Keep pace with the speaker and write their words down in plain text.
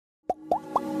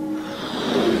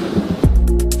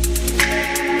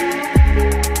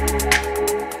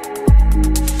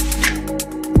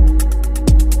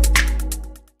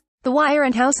Wire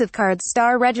and House of Cards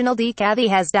star Reginald E Cathey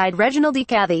has died. Reginald E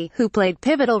Cathey, who played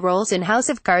pivotal roles in House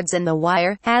of Cards and The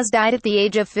Wire, has died at the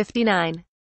age of 59.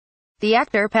 The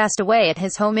actor passed away at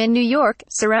his home in New York,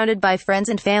 surrounded by friends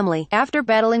and family, after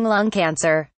battling lung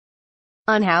cancer.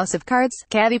 On House of Cards,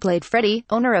 Cathey played Freddie,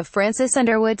 owner of Francis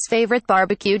Underwood's favorite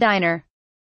barbecue diner.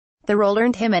 The role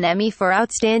earned him an Emmy for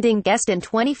Outstanding Guest in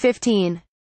 2015.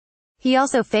 He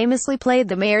also famously played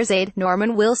the mayor's aide,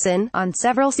 Norman Wilson, on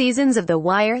several seasons of The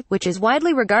Wire, which is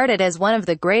widely regarded as one of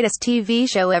the greatest TV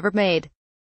show ever made.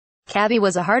 Cathey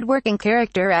was a hard-working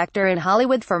character actor in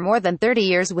Hollywood for more than 30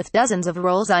 years with dozens of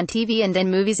roles on TV and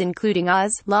in movies including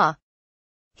Oz, Law.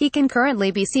 He can currently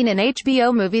be seen in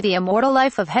HBO movie The Immortal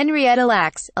Life of Henrietta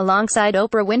Lacks, alongside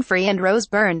Oprah Winfrey and Rose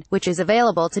Byrne, which is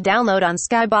available to download on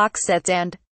Skybox Sets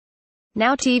and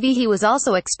Now TV. He was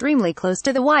also extremely close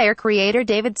to The Wire creator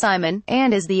David Simon,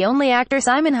 and is the only actor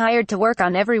Simon hired to work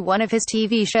on every one of his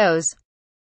TV shows.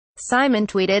 Simon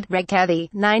tweeted, "Reg Cathey,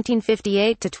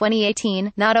 1958 to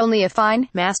 2018, not only a fine,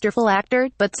 masterful actor,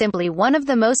 but simply one of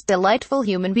the most delightful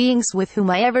human beings with whom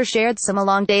I ever shared some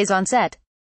long days on set.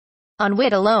 On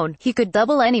wit alone, he could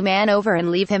double any man over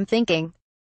and leave him thinking.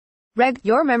 Reg,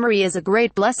 your memory is a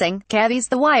great blessing." Cathey's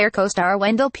The Wire co-star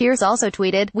Wendell Pierce also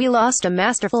tweeted, "We lost a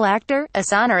masterful actor, a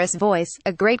sonorous voice,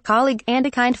 a great colleague, and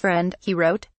a kind friend," he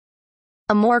wrote.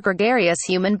 "A more gregarious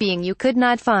human being you could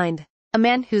not find. A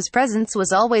man whose presence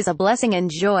was always a blessing and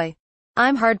joy.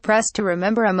 I'm hard-pressed to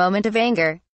remember a moment of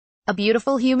anger. A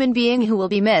beautiful human being who will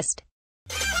be missed."